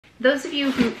Those of you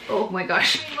who, oh my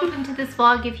gosh, welcome to this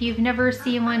vlog. If you've never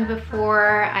seen one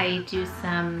before, I do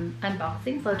some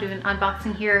unboxings. I'll do an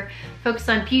unboxing here, focus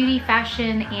on beauty,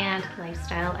 fashion, and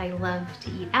lifestyle. I love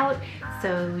to eat out,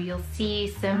 so you'll see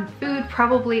some food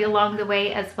probably along the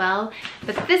way as well.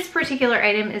 But this particular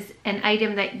item is an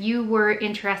item that you were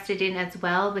interested in as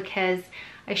well, because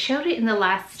I showed it in the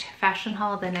last fashion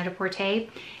haul, the Net-a-Porter,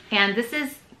 and this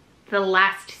is the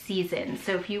last season.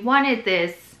 So if you wanted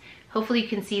this, hopefully you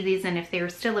can see these, and if they are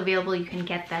still available, you can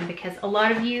get them because a lot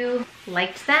of you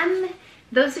liked them.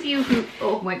 Those of you who,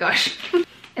 oh my gosh.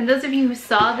 And those of you who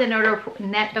saw the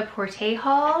Net-a-Porter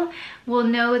haul will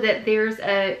know that there's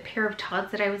a pair of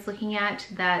Todds that I was looking at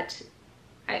that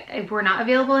were not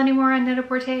available anymore on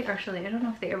Net-a-Porter. Actually, I don't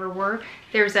know if they ever were.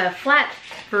 There's a flat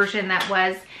version that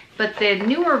was, but the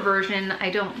newer version I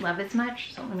don't love as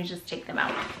much, so let me just take them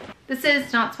out. This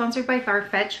is not sponsored by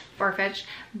Farfetch,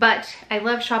 but I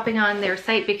love shopping on their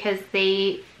site because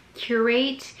they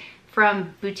curate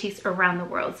from boutiques around the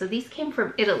world. So these came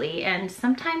from Italy, and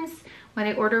sometimes when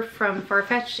I order from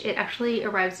Farfetch, it actually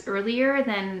arrives earlier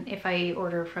than if I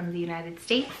order from the United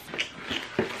States.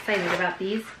 Excited about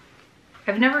these.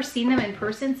 I've never seen them in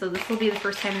person, so this will be the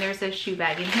first time there's a shoe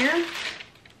bag in here.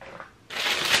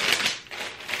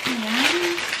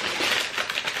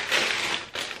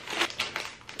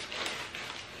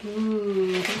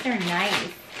 Ooh, these are nice.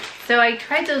 So I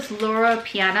tried those Loro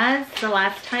Pianas the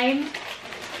last time,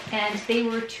 and they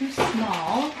were too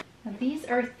small. Now these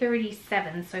are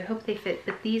 37, so I hope they fit,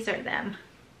 but these are them.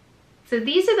 So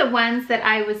these are the ones that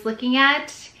I was looking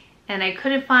at and I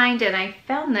couldn't find, and I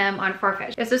found them on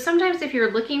Farfetch. So sometimes if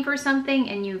you're looking for something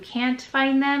and you can't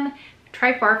find them,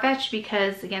 try Farfetch,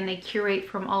 because again, they curate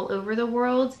from all over the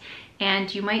world,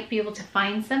 and you might be able to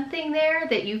find something there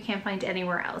that you can't find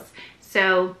anywhere else.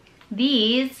 So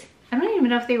these, I don't even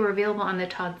know if they were available on the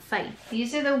Todd site.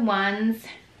 These are the ones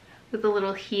with a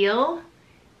little heel,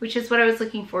 which is what I was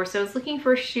looking for. So I was looking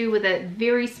for a shoe with a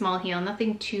very small heel,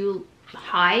 nothing too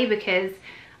high, because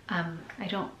I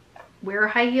don't wear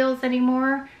high heels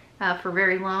anymore for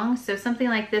very long. So something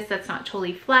like this that's not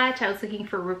totally flat. I was looking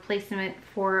for a replacement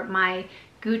for my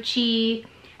Gucci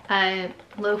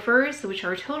loafers, which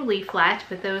are totally flat,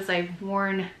 but those I've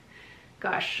worn,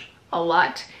 gosh, a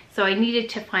lot. So I needed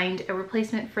to find a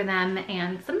replacement for them,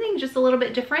 and something just a little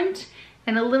bit different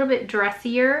and a little bit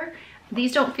dressier.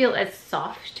 These don't feel as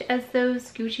soft as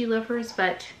those Gucci loafers,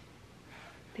 but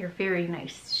they're very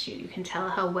nice shoe. You can tell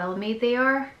how well made they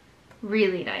are.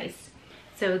 Really nice.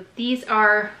 So these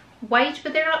are white,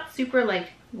 but they're not super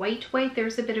like white.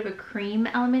 There's a bit of a cream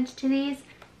element to these.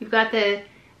 You've got the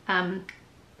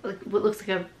what looks like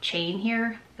a chain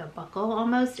here, a buckle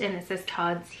almost, and it says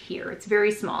Todds here. It's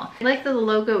very small. I like that the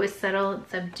logo is subtle and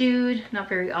subdued, not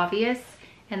very obvious,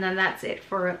 and then that's it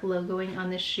for logoing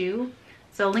on this shoe.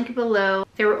 So I'll link it below.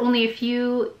 There were only a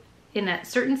few in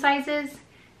certain sizes,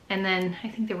 and then I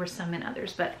think there were some in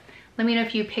others, but let me know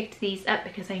if you picked these up,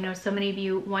 because I know so many of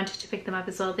you wanted to pick them up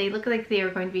as well. They look like they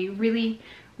are going to be really,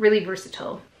 really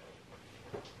versatile.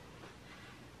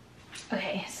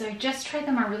 Okay, so I just tried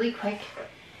them on really quick,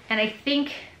 and I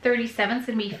think 37 is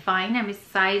gonna be fine. I'm a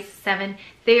size 7.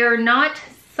 They are not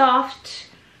soft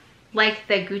like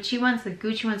the Gucci ones. The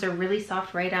Gucci ones are really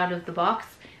soft right out of the box,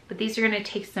 but these are gonna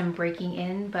take some breaking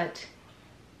in, but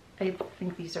I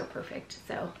think these are perfect.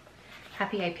 So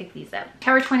happy I picked these up.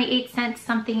 Tower 28 sent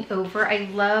something over. I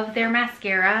love their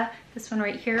mascara. This one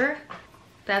right here.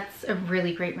 That's a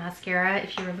really great mascara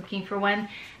if you're looking for one.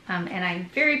 And I'm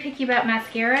very picky about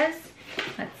mascaras.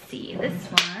 Let's see, this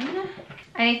one.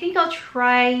 And I think I'll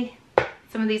try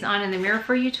some of these on in the mirror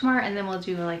for you tomorrow, and then we'll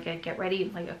do like a get ready,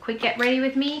 like a quick get ready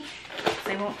with me.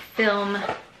 So I won't film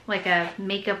like a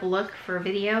makeup look for a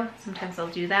video. Sometimes I'll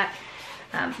do that.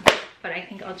 But I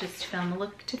think I'll just film a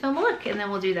look to film a look, and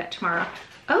then we'll do that tomorrow.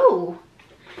 Oh,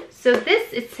 so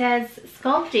this, it says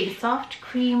sculpting, soft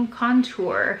cream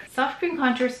contour. Soft cream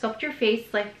contour, sculpt your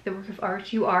face like the work of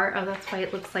art you are. Oh, that's why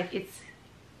it looks like it's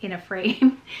in a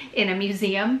frame in a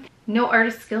museum. No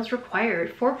artist skills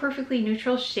required. 4 perfectly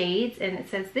neutral shades, and it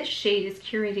says this shade is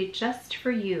curated just for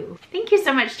you. Thank you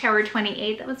so much, Tower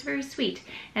 28. That was very sweet.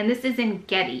 And this is in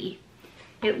Getty.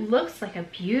 It looks like a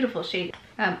beautiful shade.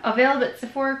 Available at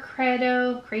Sephora,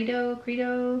 Credo.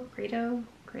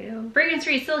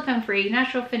 Fragrance-free, silicone-free,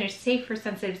 natural finish, safe for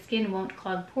sensitive skin, won't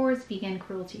clog pores, vegan,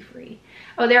 cruelty-free.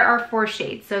 Oh, there are 4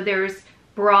 shades. So there's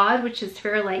Broad, which is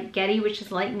Fair Light, Getty, which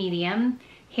is light medium,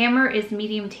 Hammer is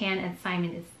medium tan, and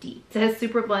Simon is deep. It says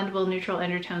super blendable, neutral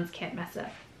undertones, can't mess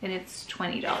up. And it's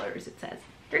 $20, it says.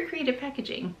 Very creative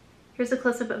packaging. Here's a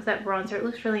close-up of that bronzer. It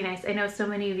looks really nice. I know so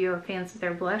many of you are fans of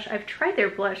their blush. I've tried their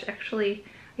blush. Actually,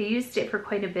 I used it for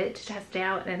quite a bit to test it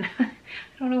out, and I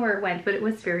don't know where it went, but it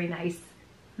was very nice.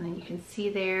 And then you can see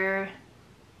there,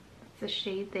 it's the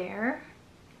shade there.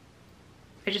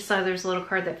 I just saw there's a little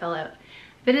card that fell out.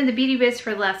 I've been in the beauty biz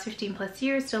for the last 15 plus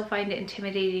years, still find it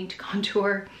intimidating to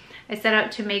contour. I set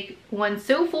out to make one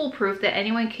so foolproof that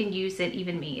anyone can use it,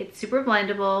 even me. It's super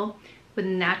blendable with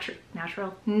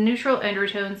neutral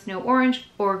undertones, no orange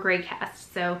or gray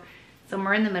cast. So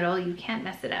somewhere in the middle, you can't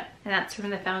mess it up. And that's from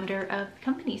the founder of the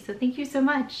company. So thank you so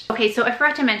much. Okay, so I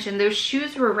forgot to mention, those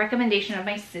shoes were a recommendation of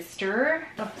my sister.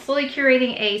 I'm slowly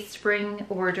curating a spring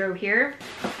wardrobe here.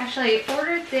 Actually, I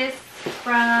ordered this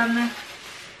from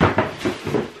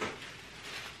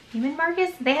Neiman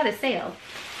Marcus. They had a sale.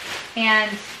 And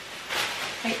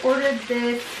I ordered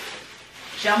this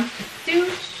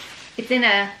jumpsuit. It's in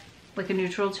a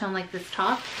neutral tone like this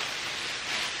top.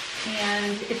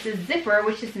 And it's a zipper,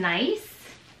 which is nice.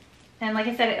 And like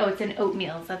I said, oh, it's an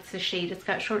oatmeal. So that's the shade. It's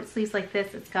got short sleeves like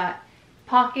this. It's got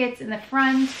pockets in the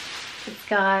front. It's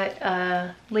got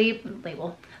a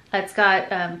label. It's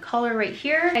got collar right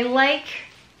here. I like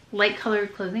light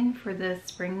colored clothing for the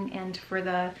spring and for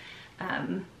the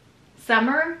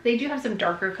summer. They do have some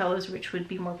darker colors, which would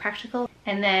be more practical.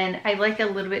 And then I like a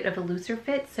little bit of a looser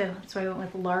fit, so that's why I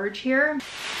went with large here.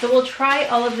 So we'll try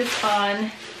all of this on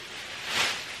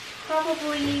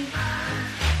probably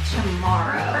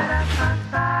tomorrow.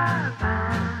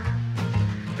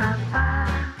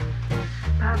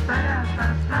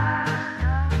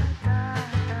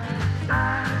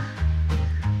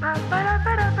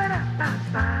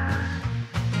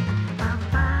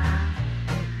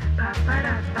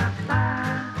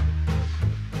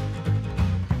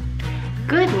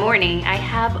 Good morning. I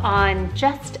have on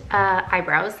just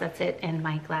eyebrows, that's it, and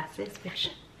my glasses, which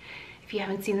if you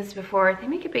haven't seen this before, they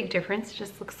make a big difference. It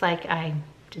just looks like I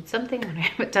did something when I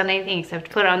haven't done anything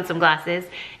except put on some glasses,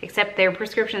 except they're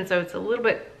prescription, so it's a little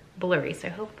bit blurry. So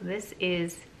I hope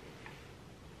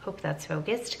that's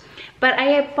focused. But I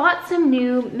have bought some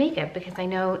new makeup because I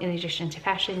know in addition to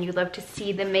fashion, you love to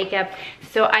see the makeup.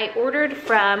 So I ordered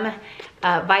from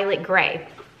Violet Grey.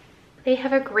 They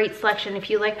have a great selection if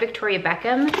you like Victoria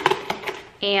Beckham.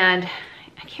 And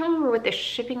I can't remember what the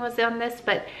shipping was on this,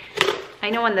 but I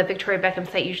know on the Victoria Beckham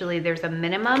site, usually there's a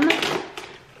minimum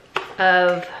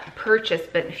of purchase,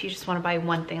 but if you just want to buy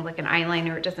one thing like an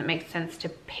eyeliner, it doesn't make sense to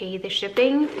pay the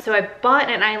shipping. So I bought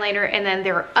an eyeliner, and then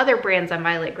there are other brands on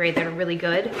Violet Grey that are really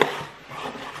good.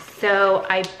 So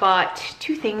I bought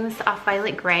 2 things off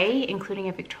Violet Grey, including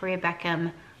a Victoria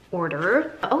Beckham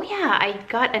order. Oh yeah, I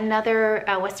got another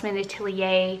Westman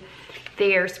Atelier,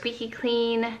 their Squeaky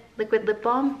Clean Liquid Lip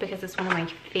Balm, because it's one of my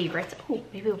favorites. Oh,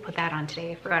 maybe we'll put that on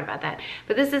today. I forgot about that.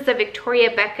 But this is a Victoria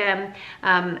Beckham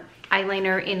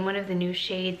eyeliner in one of the new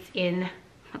shades in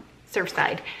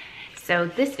Surfside. So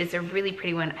this is a really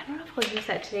pretty one. I don't know if I'll use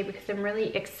that today because I'm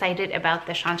really excited about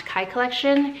the CHANTECAILLE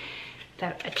collection.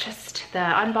 The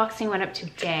unboxing went up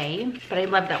today, but I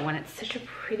love that one. It's such a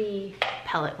pretty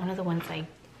palette. One of the ones I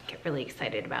get really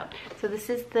excited about. So this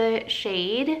is the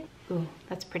shade. Ooh,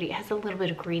 that's pretty. It has a little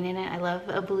bit of green in it. I love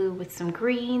a blue with some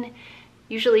green.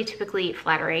 Typically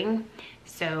flattering.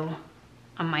 So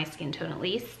on my skin tone at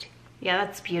least. Yeah,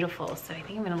 that's beautiful. So I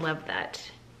think I'm gonna love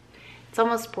that. It's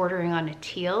almost bordering on a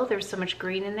teal. There's so much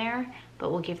green in there,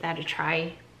 but we'll give that a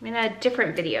try in a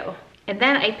different video. And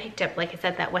then I picked up, like I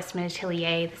said, that Westman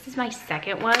Atelier. This is my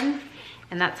second one,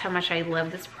 and that's how much I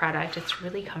love this product. It's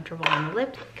really comfortable on the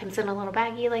lips. It comes in a little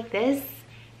baggie like this,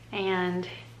 and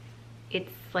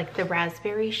it's like the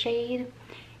raspberry shade.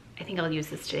 I think I'll use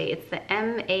this today. It's the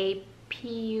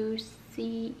MAPUCE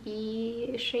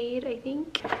shade, I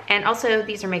think. And also,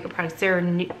 these are makeup products. There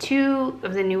are 2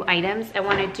 of the new items. I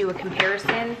want to do a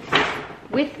comparison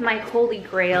with my Holy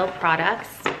Grail products.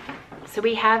 So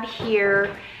we have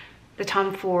here the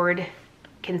Tom Ford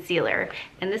concealer,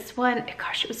 and this one,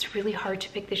 gosh, it was really hard to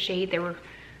pick the shade. There were,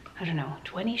 I don't know,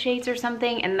 20 shades or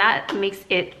something, and that makes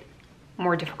it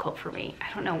more difficult for me.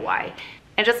 I don't know why.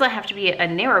 It doesn't have to be a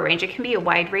narrow range. It can be a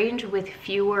wide range with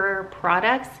fewer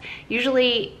products.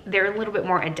 Usually they're a little bit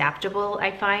more adaptable,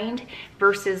 I find,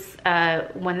 versus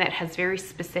one that has very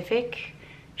specific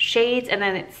shades, and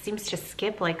then it seems to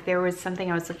skip. Like there was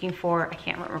something I was looking for, I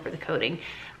can't remember the coding,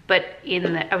 but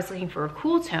I was looking for a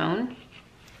cool tone.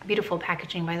 Beautiful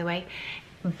packaging, by the way,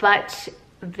 but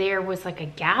there was like a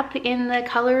gap in the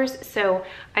colors. So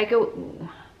I go, ooh,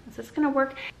 is this gonna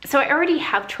work? So I already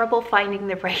have trouble finding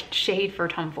the right shade for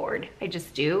Tom Ford. I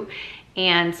just do.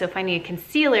 And so finding a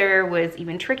concealer was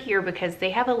even trickier because they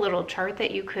have a little chart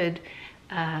that you could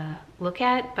look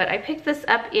at, but I picked this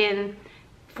up in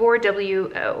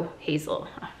 4WO Hazel.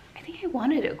 I think think I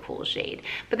wanted a cool shade,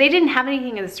 but they didn't have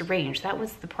anything in this range. That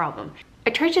was the problem. I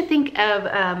tried to think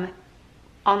of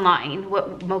online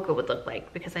what Mocha would look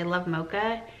like, because I love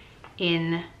Mocha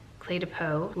in Clé de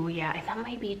Peau. Oh yeah, that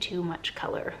might be too much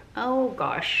color. Oh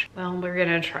gosh. Well, we're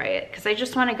gonna try it because I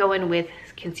just want to go in with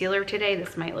concealer today.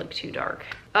 This might look too dark.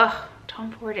 Ugh,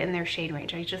 Tom Ford and their shade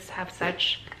range. I just have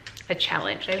such a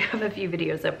challenge. I have a few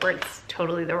videos up where it's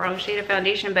totally the wrong shade of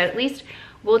foundation, but at least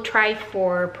we'll try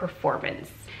for performance.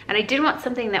 And I did want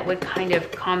something that would kind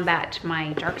of combat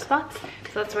my dark spots.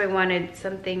 So that's why I wanted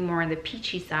something more on the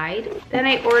peachy side. Then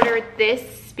I ordered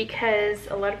this because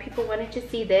a lot of people wanted to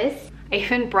see this. I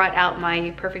even brought out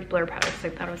my Perfect Blur powder, so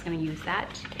I thought I was gonna use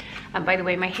that. By the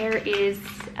way, my hair is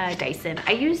Dyson.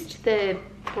 I used the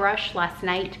brush last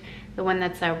night, the one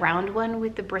that's a round one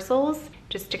with the bristles,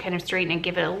 just to kind of straighten and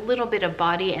give it a little bit of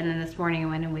body. And then this morning I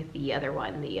went in with the other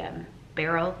one, the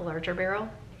barrel, the larger barrel.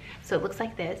 So it looks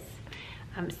like this.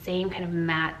 Same kind of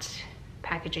matte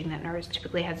packaging that Nars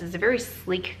typically has. It's a very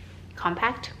sleek,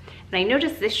 compact. And I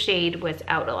noticed this shade was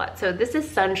out a lot. So this is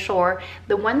Sunshore.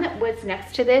 The one that was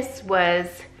next to this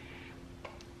was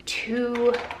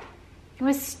too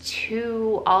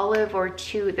olive or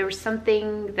too, there was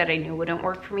something that I knew wouldn't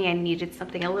work for me. I needed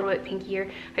something a little bit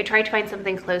pinkier. I tried to find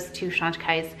something close to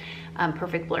CHANTECAILLE's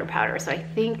Perfect Blur powder. So I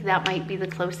think that might be the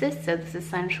closest. So this is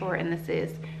Sunshore and this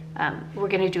is, we're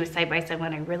gonna do a side-by-side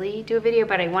when I really do a video,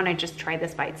 but I wanna just try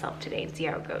this by itself today and see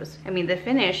how it goes. I mean, the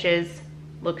finishes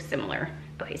look similar.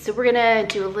 Okay, so we're gonna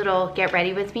do a little get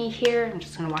ready with me here. I'm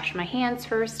just gonna wash my hands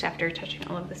first after touching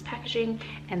all of this packaging,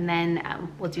 and then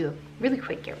we'll do a really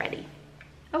quick get ready.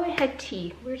 Oh, I had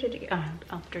tea. Where did it go? Oh,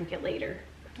 I'll drink it later.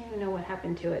 I don't know what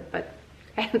happened to it, but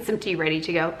I had some tea ready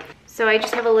to go. So I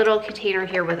just have a little container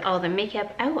here with all the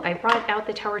makeup. Oh, I brought out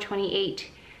the Tower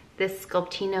 28, this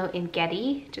Sculptino in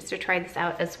Getty, just to try this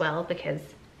out as well because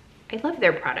I love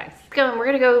their products. So we're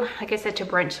gonna go, like I said, to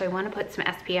brunch, so I wanna put some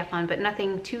SPF on, but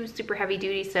nothing too super heavy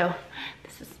duty. So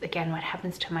this is, again, what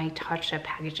happens to my Tatcha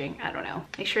packaging. I don't know.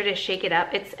 Make sure to shake it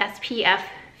up. It's SPF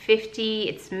 50,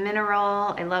 it's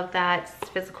mineral. I love that. It's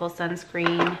physical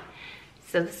sunscreen.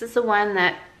 So this is the one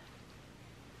that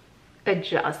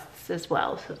adjusts as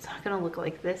well. So it's not gonna look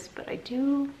like this, but I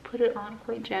do put it on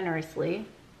quite generously.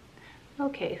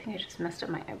 Okay, I think I just messed up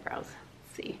my eyebrows.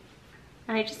 Let's see.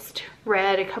 I just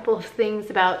read a couple of things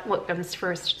about what comes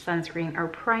first, sunscreen or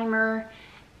primer,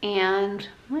 and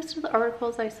most of the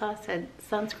articles I saw said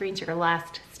sunscreen's your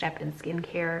last step in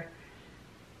skincare,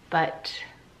 but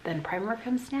then primer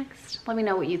comes next. Let me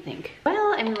know what you think.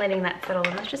 Well, I'm letting that settle,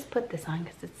 and let's just put this on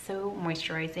because it's so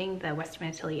moisturizing, the Western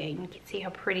Atelier, and you can see how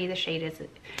pretty the shade is.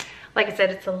 Like I said,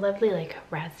 it's a lovely like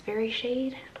raspberry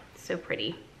shade, so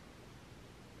pretty.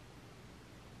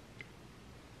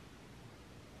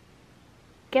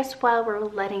 Guess while we're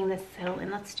letting this settle in,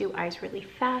 let's do eyes really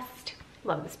fast.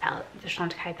 Love this palette, the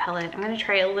Chantecaille palette. I'm gonna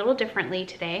try it a little differently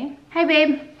today. Hi,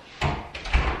 babe.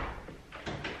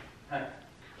 Hi.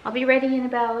 I'll be ready in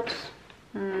about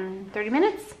 30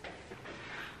 minutes.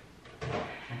 I'll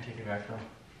take it back home.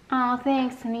 Oh,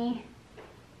 thanks, honey.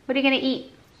 What are you gonna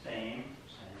eat? Same.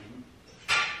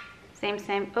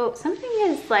 Oh, something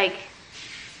is like,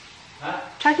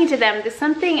 talking to them, there's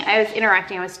something I was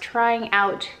interacting, I was trying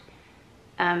out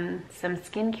some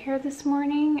skincare this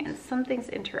morning, and something's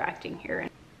interacting here.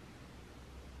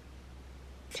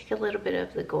 Take a little bit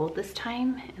of the gold this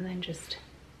time and then just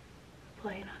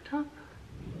apply it on top.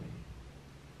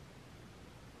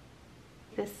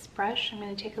 This brush, I'm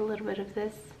going to take a little bit of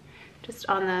this just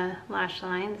on the lash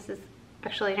line. This is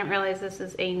actually, I didn't realize this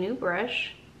is a new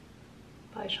brush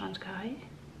by Chantecaille.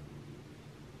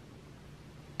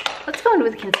 Let's go in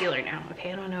with concealer now.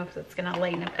 Okay, I don't know if that's gonna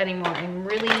lighten up anymore. I'm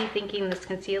really thinking this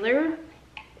concealer is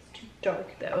too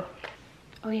dark though.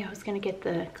 Oh yeah, I was gonna get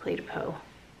the Clé de Peau.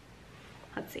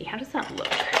 Let's see, how does that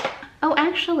look? Oh,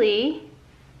 actually,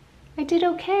 I did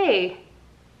okay.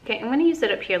 Okay, I'm gonna use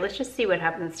it up here. Let's just see what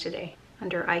happens today.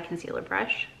 Under eye concealer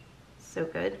brush, so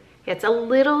good. Yeah, it's a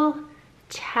little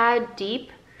tad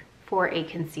deep for a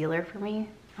concealer for me.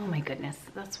 Oh my goodness,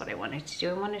 that's what I wanted to do.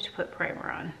 I wanted to put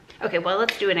primer on. Okay, well,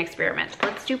 let's do an experiment.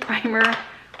 Let's do primer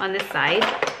on this side.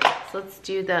 So let's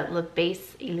do the Le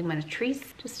Base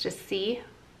Illuminatrice just to see.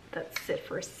 Let's sit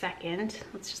for a second.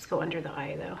 Let's just go under the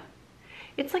eye though.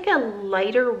 It's like a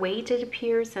lighter weight, it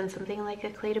appears, than something like a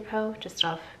Clé de Peau, just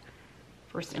off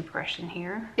first impression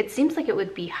here. It seems like it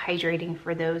would be hydrating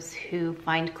for those who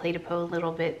find Clé de Peau a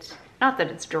little bit, not that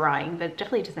it's drying, but it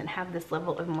definitely doesn't have this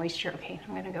level of moisture. Okay,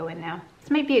 I'm gonna go in now. This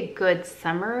might be a good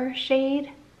summer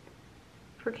shade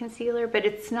for concealer, but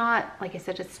it's not, like I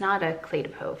said, it's not a Clé de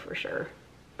Peau for sure.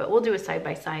 But we'll do a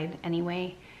side-by-side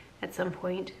anyway at some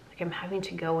point. Like I'm having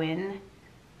to go in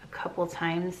a couple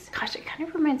times. Gosh, it kind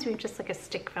of reminds me of just like a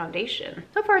stick foundation.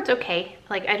 So far it's okay.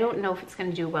 Like I don't know if it's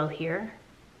gonna do well here,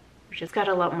 which has got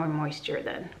a lot more moisture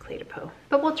than Clé de Peau,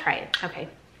 but we'll try it. Okay.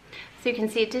 So you can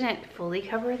see it didn't fully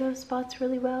cover those spots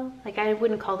really well. Like I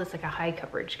wouldn't call this like a high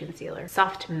coverage concealer.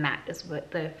 Soft matte is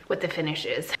what the finish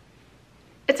is.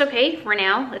 It's okay for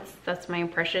now. That's my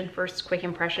impression, first quick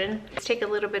impression. Let's take a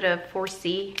little bit of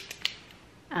 4C,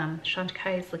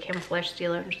 Chantecaille's Le Camouflage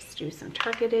Sealer, and just do some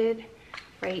targeted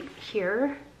right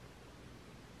here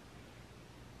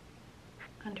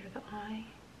under the eye.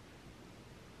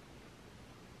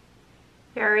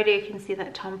 Yeah, already you can see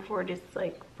that Tom Ford is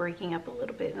like breaking up a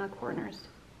little bit in the corners.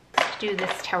 Let's do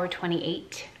this Tower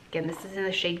 28. Again, this is in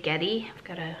the shade Getty. I've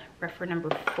got a refer number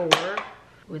 4.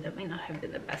 Ooh, that might not have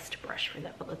been the best brush for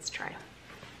that, but let's try.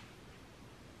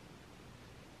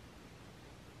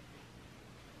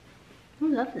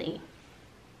 Ooh, lovely.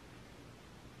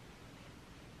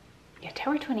 Yeah,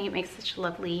 Tower 28 makes such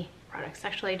lovely products.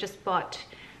 Actually, I just bought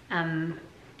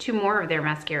 2 more of their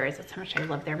mascaras. That's how much I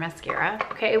love their mascara.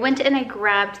 Okay, I went and I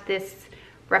grabbed this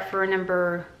refer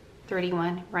number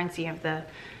 31. Reminds me of the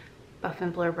Buff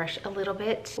and Blur brush a little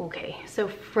bit. Okay,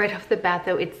 so right off the bat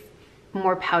though, it's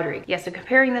more powdery. Yeah, so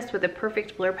comparing this with the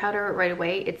Perfect Blur powder right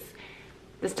away,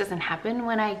 this doesn't happen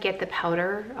when I get the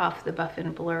powder off the Buff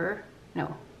and Blur.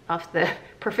 No, off the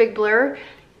Perfect Blur.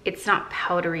 It's not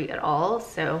powdery at all,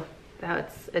 so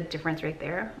that's a difference right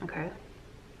there. Okay.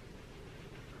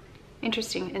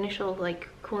 Interesting initial like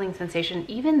cooling sensation.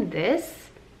 Even this,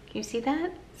 can you see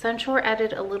that? Sunshore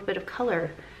added a little bit of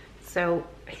color. So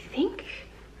I think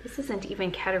this isn't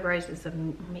even categorized as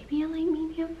maybe a light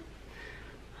medium.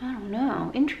 I don't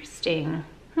know, interesting.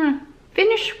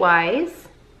 Finish wise,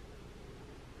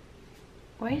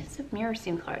 why does the mirror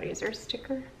seem cloudy? Is there a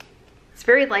sticker? It's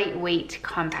very lightweight,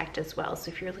 compact as well.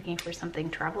 So if you're looking for something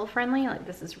travel friendly, like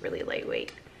this is really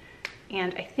lightweight.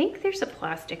 And I think there's a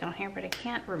plastic on here, but I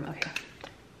can't remove it.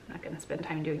 I'm not gonna spend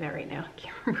time doing that right now. I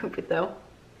can't remove it though.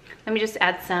 Let me just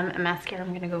add some mascara.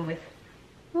 I'm gonna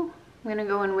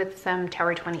go in with some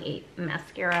Tower 28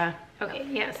 mascara. Okay,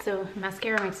 yeah, so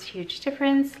mascara makes a huge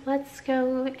difference. Let's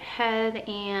go ahead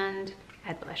and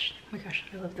add blush. Oh my gosh,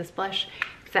 I love this blush.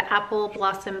 It's the Apple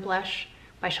Blossom Blush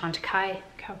by Chantecaille.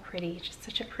 Look how pretty, just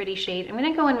such a pretty shade. I'm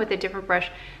gonna go in with a different brush.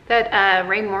 That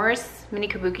Ray Morris Mini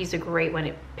Kabuki is a great one.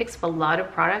 It picks up a lot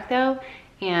of product though,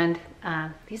 and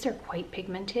these are quite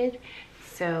pigmented.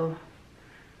 So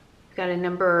we've got a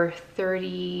number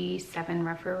 37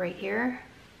 refer right here.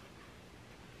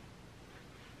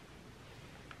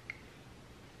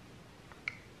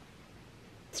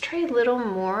 Let's try a little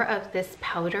more of this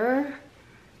powder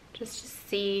just to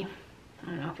see, I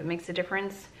don't know if it makes a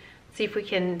difference. See if we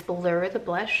can blur the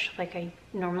blush like I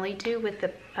normally do with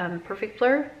the Perfect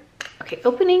Blur. Okay,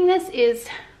 opening this is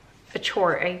a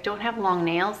chore. I don't have long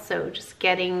nails, so just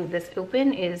getting this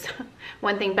open is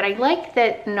one thing, but I like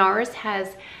that Nars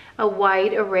has a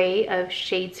wide array of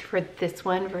shades for this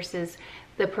one versus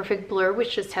the Perfect Blur,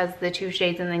 which just has the 2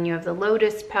 shades, and then you have the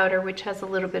Lotus powder, which has a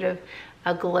little bit of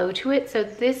a glow to it. So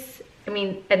this, I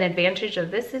mean, an advantage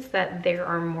of this is that there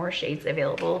are more shades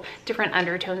available, different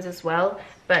undertones as well,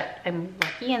 but I'm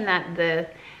lucky in that the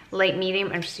light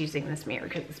medium, I'm just using this mirror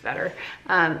because it's better.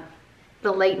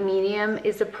 The light medium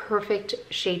is a perfect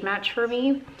shade match for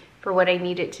me for what I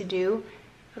need it to do.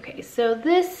 Okay, so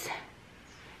this,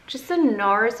 just the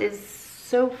Nars is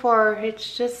so far,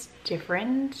 it's just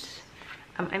different.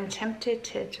 I'm tempted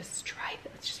to just try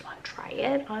this, just want to try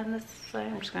it on this side.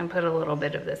 I'm just gonna put a little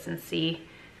bit of this and see.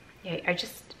 Yeah,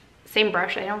 same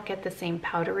brush, I don't get the same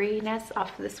powderiness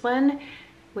off this one,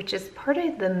 which is part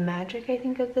of the magic, I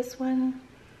think, of this one.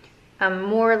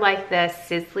 More like the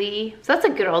Sizzly, so that's a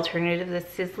good alternative, the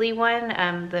Sizzly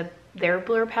one, their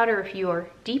blur powder if you are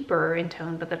deeper in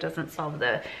tone, but that doesn't solve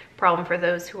the problem for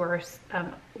those who are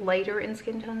lighter in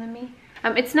skin tone than me.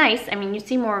 It's nice, I mean, you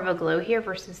see more of a glow here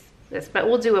versus this, but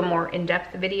we'll do a more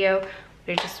in-depth video.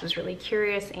 I just was really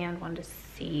curious and wanted to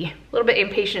see, a little bit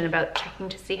impatient about checking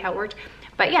to see how it worked.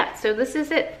 But yeah, so this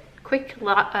is it. Quick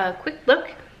look. I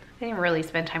didn't really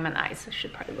spend time on the eyes, so I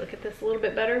should probably look at this a little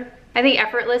bit better. I think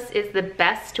Effortless is the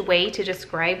best way to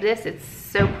describe this. It's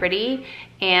so pretty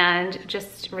and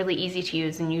just really easy to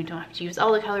use, and you don't have to use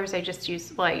all the colors. I just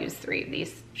use, well, I used 3 of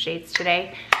these shades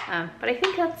today, but I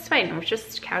think that's fine. It was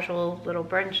just casual little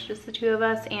brunch, just the 2 of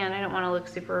us, and I don't want to look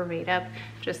super made up,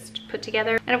 just put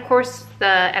together. And of course the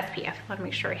SPF, I want to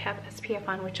make sure I have SPF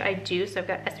on, which I do. So I've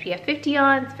got SPF 50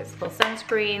 on, it's physical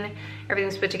sunscreen,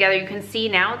 everything's put together. You can see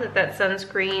now that that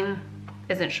sunscreen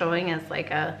isn't showing as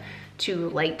like too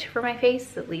light for my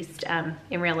face. At least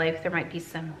in real life there might be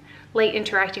some light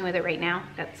interacting with it right now.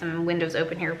 Got some windows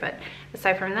open here, but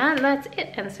aside from that, that's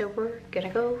it. And so we're gonna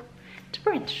go to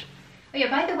brunch. Oh yeah,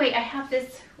 by the way, I have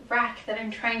this rack that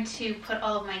I'm trying to put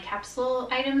all of my capsule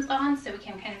items on so we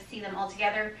can kind of see them all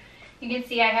together. You can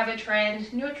see I have a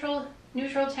trend, neutral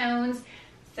tones,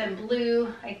 some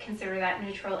blue, I consider that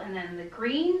neutral, and then the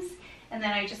greens. And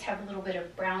then I just have a little bit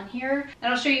of brown here.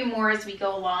 And I'll show you more as we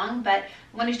go along, but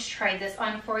I wanted to try this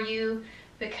on for you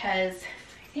because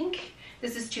I think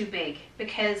this is too big,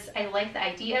 because I like the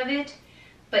idea of it,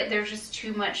 but there's just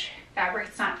too much fabric.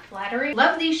 It's not flattering.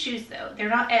 Love these shoes though. They're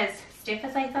not as stiff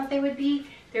as I thought they would be.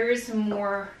 There is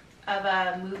more of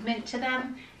a movement to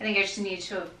them. I think I just need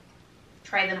to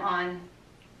try them on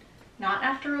not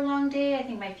after a long day. I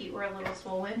think my feet were a little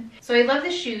swollen. So I love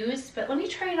the shoes, but let me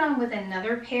try it on with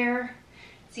another pair.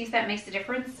 See if that makes a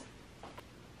difference.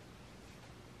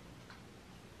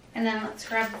 And then let's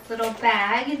grab this little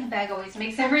bag. The bag always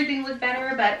makes everything look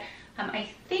better, but I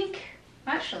think,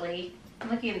 actually, I'm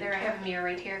looking there, I have a mirror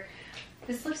right here.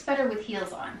 This looks better with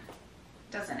heels on,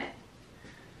 doesn't it?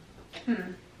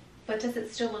 But does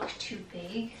it still look too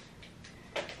big?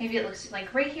 Maybe it looks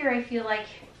like right here, I feel like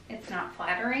it's not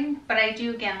flattering, but I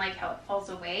do again like how it falls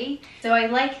away. So I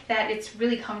like that it's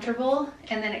really comfortable,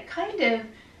 and then it kind of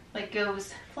like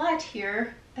goes flat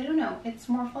here. I don't know, it's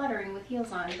more flattering with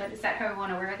heels on, but is that how I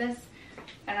want to wear this?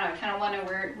 I don't know, I kind of want to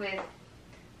wear it with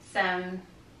some,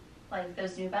 like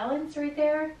those New Balance right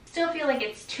there. Still feel like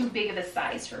it's too big of a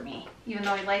size for me, even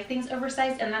though I like things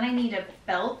oversized. And then I need a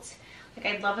belt. Like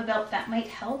I'd love a belt that might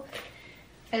help.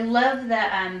 I love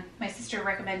that my sister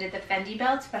recommended the Fendi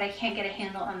belt, but I can't get a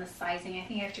handle on the sizing. I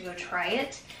think I have to go try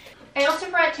it. I also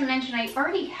forgot to mention I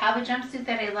already have a jumpsuit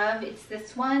that I love. It's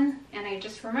this one, and I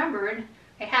just remembered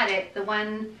I had it. The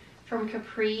one from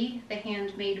Capri, the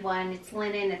handmade one. It's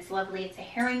linen, it's lovely. It's a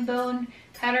herringbone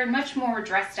pattern, much more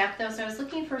dressed up though. So I was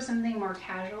looking for something more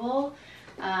casual.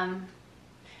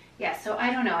 Yeah, so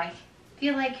I don't know. I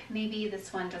feel like maybe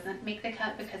this one doesn't make the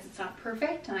cut because it's not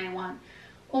perfect, and I want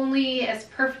only as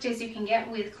perfect as you can get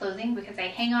with clothing because I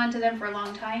hang on to them for a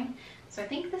long time. So I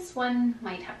think this one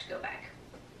might have to go back.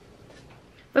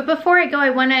 But before I go, I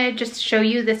want to just show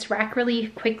you this rack really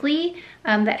quickly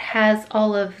that has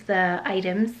all of the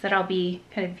items that I'll be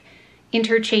kind of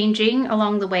interchanging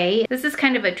along the way. This is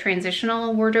kind of a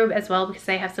transitional wardrobe as well because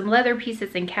I have some leather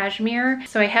pieces and cashmere.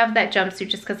 So I have that jumpsuit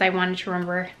just because I wanted to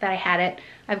remember that I had it.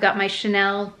 I've got my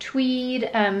Chanel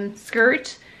tweed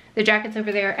skirt. The jacket's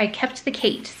over there. I kept the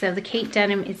Kate, so the Kate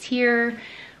denim is here.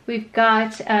 We've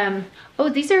got, oh,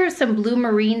 these are some blue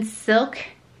marine silk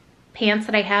pants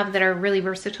that I have that are really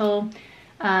versatile.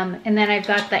 And then I've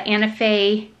got the Anna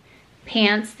Faye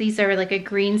pants. These are like a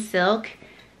green silk.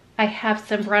 I have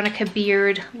some Veronica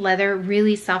Beard leather,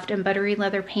 really soft and buttery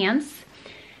leather pants.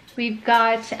 We've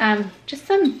got just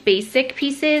some basic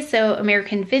pieces, so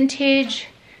American Vintage.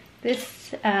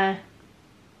 This,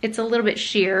 it's a little bit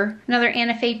sheer. Another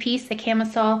Anna Faye piece, a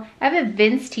camisole. I have a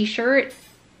Vince t-shirt.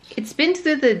 It's been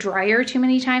through the dryer too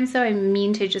many times, so I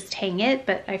mean to just hang it,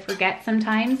 but I forget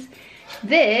sometimes.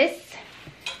 This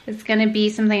is gonna be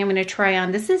something I'm gonna try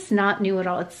on. This is not new at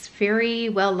all. It's very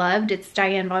well loved. It's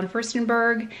Diane von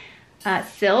Furstenberg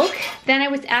silk. Then I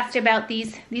was asked about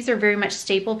these. These are very much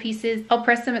staple pieces. I'll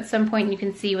press them at some point and you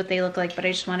can see what they look like, but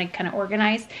I just wanna kind of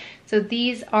organize. So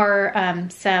these are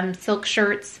some silk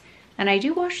shirts, and I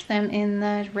do wash them in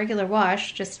the regular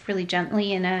wash, just really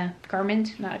gently in a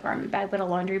garment, not a garment bag, but a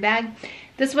laundry bag.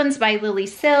 This one's by Lily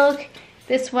Silk.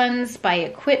 This one's by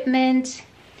Equipment.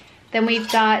 Then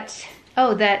we've got,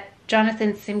 oh, that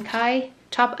Jonathan Simkai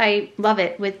top. I love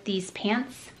it with these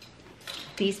pants.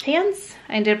 These pants,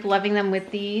 I ended up loving them with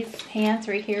these pants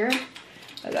right here.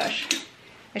 Oh gosh,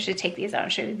 I should take these out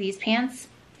and show you these pants.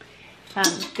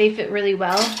 They fit really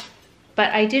well,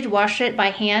 but I did wash it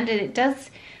by hand, and it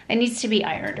needs to be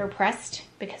ironed or pressed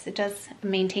because it does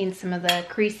maintain some of the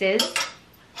creases.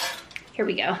 Here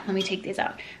we go. Let me take these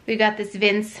out. We've got this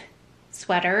Vince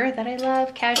sweater that I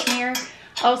love, cashmere.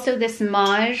 Also this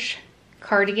Mauve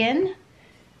cardigan,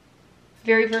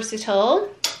 very versatile.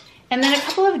 And then a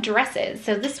couple of dresses.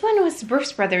 So this one was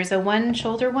Bruce Brothers, a one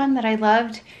shoulder one that I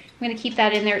loved. I'm gonna keep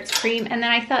that in there, it's cream. And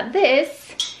then I thought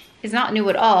this is not new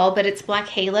at all, but it's Black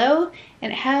Halo,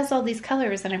 and it has all these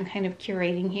colors that I'm kind of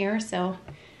curating here. So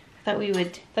thought we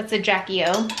would, that's a Jackie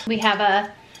O. We have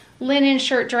a linen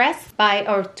shirt dress by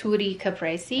Arturi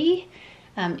Caprese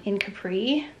in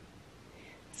Capri.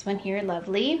 This one here,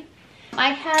 lovely. I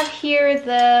have here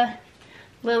the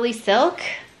Lily Silk,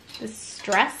 this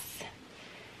dress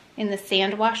in the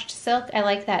sand washed silk. I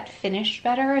like that finish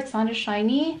better, it's not as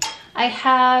shiny. I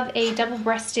have a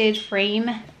double-breasted frame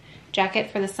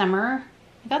jacket for the summer.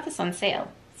 I got this on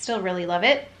sale. Still really love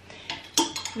it.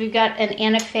 We've got an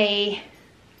Anna Faye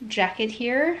jacket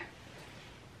here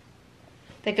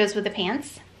that goes with the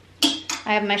pants.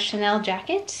 I have my Chanel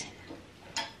jacket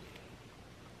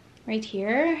right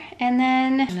here, and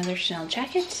then another Chanel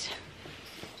jacket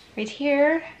right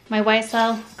here, my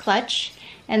YSL clutch,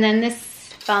 and then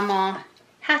this Balmain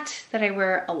hat that I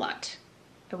wear a lot.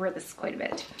 I wear this quite a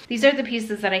bit. These are the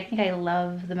pieces that I think I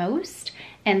love the most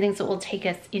and things that will take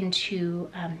us into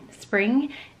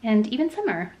spring and even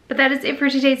summer. But that is it for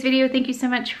today's video. Thank you so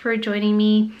much for joining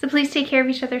me. So please take care of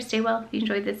each other, stay well if you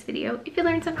enjoyed this video. If you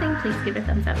learned something, please give it a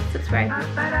thumbs up, subscribe, and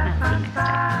I'll see you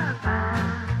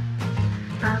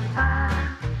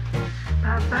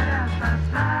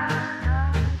next time.